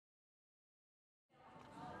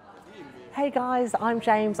Hey guys, I'm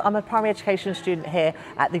James. I'm a primary education student here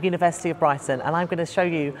at the University of Brighton, and I'm going to show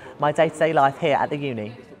you my day-to-day life here at the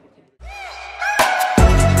uni.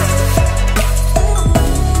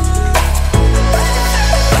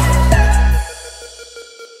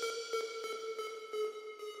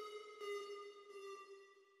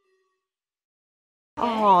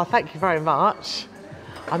 Oh, thank you very much.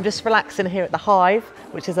 I'm just relaxing here at the Hive,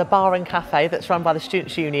 which is a bar and cafe that's run by the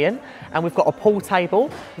Students' Union, and we've got a pool table.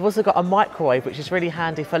 We've also got a microwave, which is really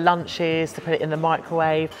handy for lunches, to put it in the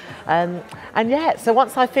microwave. And yeah, so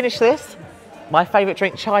once I finish this, my favourite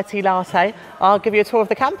drink, chai tea latte, I'll give you a tour of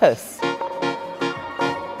the campus.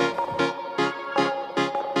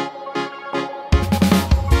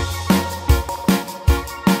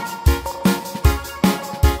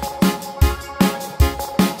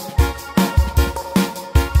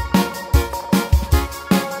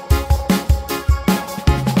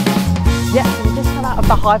 Yes, so we've just come out of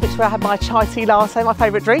the Hive, which is where I had my chai tea latte, my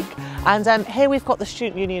favourite drink. And here we've got the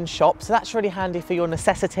Student Union shop, so that's really handy for your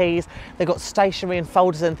necessities. They've got stationery and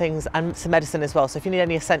folders and things, and some medicine as well. So if you need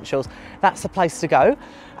any essentials, that's the place to go.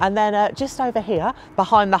 And then just over here,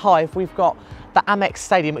 behind the Hive, we've got the Amex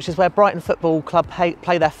Stadium, which is where Brighton Football Club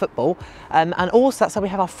play their football. And also that's where we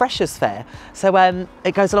have our Freshers Fair. So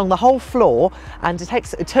it goes along the whole floor, and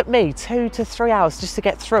it took me 2 to 3 hours just to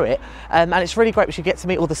get through it. And it's really great because you get to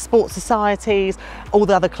meet all the sports societies, all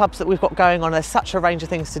the other clubs that we've got going on. There's such a range of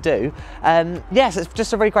things to do. Yes, it's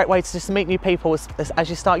just a really great way to just meet new people as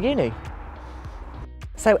you start uni.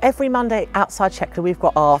 So every Monday outside Checkler we've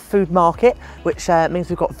got our food market, which means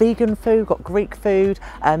we've got vegan food, got Greek food,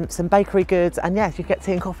 some bakery goods, and yeah, you get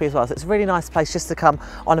tea and coffee as well. So it's a really nice place just to come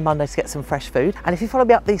on a Monday to get some fresh food. And if you follow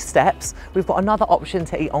me up these steps, we've got another option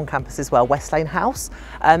to eat on campus as well, West Lane House.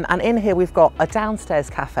 And in here we've got a downstairs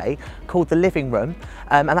cafe called the Living Room,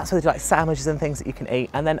 and that's where they do like sandwiches and things that you can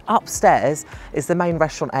eat. And then upstairs is the main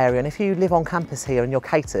restaurant area. And if you live on campus here and you're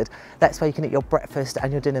catered, that's where you can eat your breakfast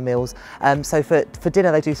and your dinner meals. So for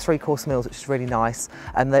dinner, they do 3-course meals, which is really nice,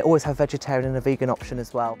 and they always have vegetarian and a vegan option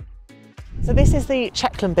as well. So this is the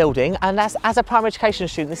Checkland building, and as a primary education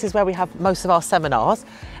student, this is where we have most of our seminars,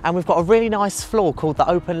 and we've got a really nice floor called the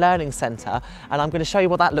Open Learning Centre, and I'm going to show you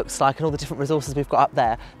what that looks like and all the different resources we've got up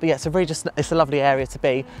there. But yeah, it's a lovely area to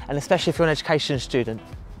be, and especially if you're an education student.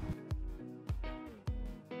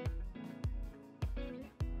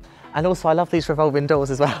 And also I love these revolving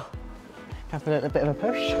doors as well. Have a bit of a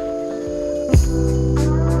push.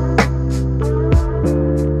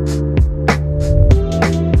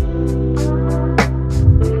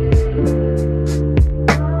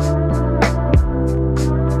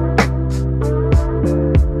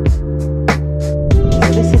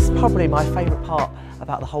 Probably my favourite part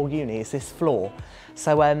about the whole uni is this floor.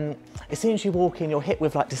 So as soon as you walk in, you're hit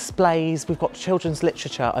with like displays. We've got children's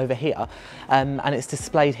literature over here, and it's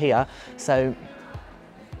displayed here. So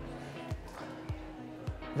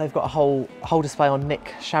they've got a whole display on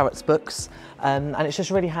Nick Sharratt's books, and it's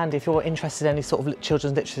just really handy if you're interested in any sort of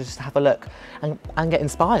children's literature, just to have a look and get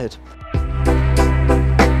inspired.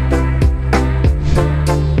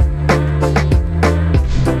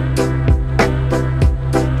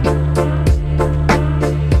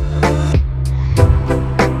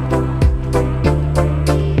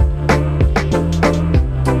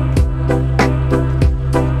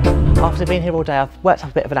 After being here all day, I've worked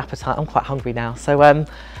up a bit of an appetite. I'm quite hungry now. So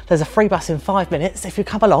there's a free bus in 5 minutes. If you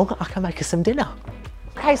come along, I can make us some dinner.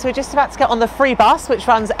 Okay, so we're just about to get on the free bus, which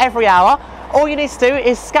runs every hour. All you need to do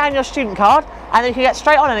is scan your student card, and then you can get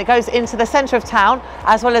straight on, and it goes into the centre of town,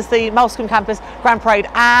 as well as the Molescombe campus, Grand Parade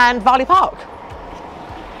and Varley Park.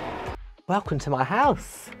 Welcome to my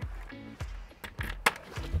house.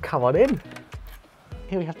 Come on in.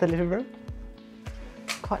 Here we have the living room.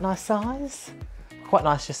 Quite nice size. Quite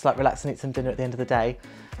nice just to like relax and eat some dinner at the end of the day.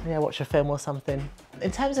 Yeah, watch a film or something. In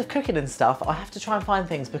terms of cooking and stuff, I have to try and find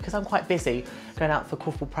things because I'm quite busy going out for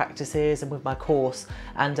corporal practices and with my course,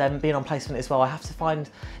 and being on placement as well. I have to find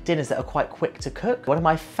dinners that are quite quick to cook. One of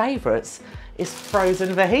my favourites is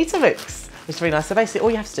frozen fajita mix, which is really nice. So basically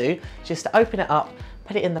all you have to do is just open it up,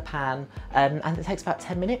 put it in the pan, and it takes about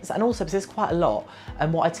 10 minutes. And also because there's quite a lot,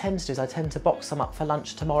 and what I tend to do is I tend to box some up for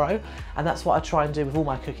lunch tomorrow, and that's what I try and do with all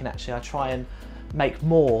my cooking actually. I try and make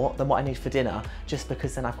more than what I need for dinner, just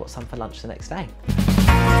because then I've got some for lunch the next day.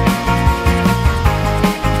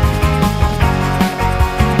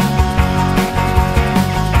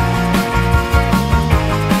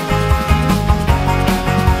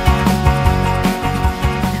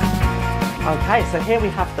 Okay, so here we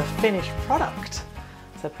have the finished product.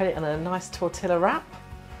 So put it in a nice tortilla wrap.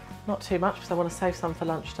 Not too much because I want to save some for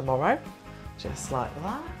lunch tomorrow. Just like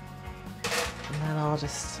that. And then I'll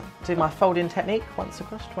just do my folding technique, once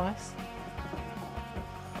across, twice.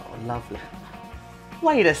 Oh, lovely.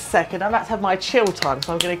 Wait a second, I'm about to have my chill time,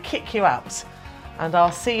 so I'm going to kick you out. And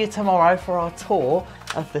I'll see you tomorrow for our tour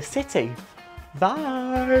of the city.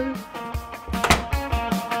 Bye.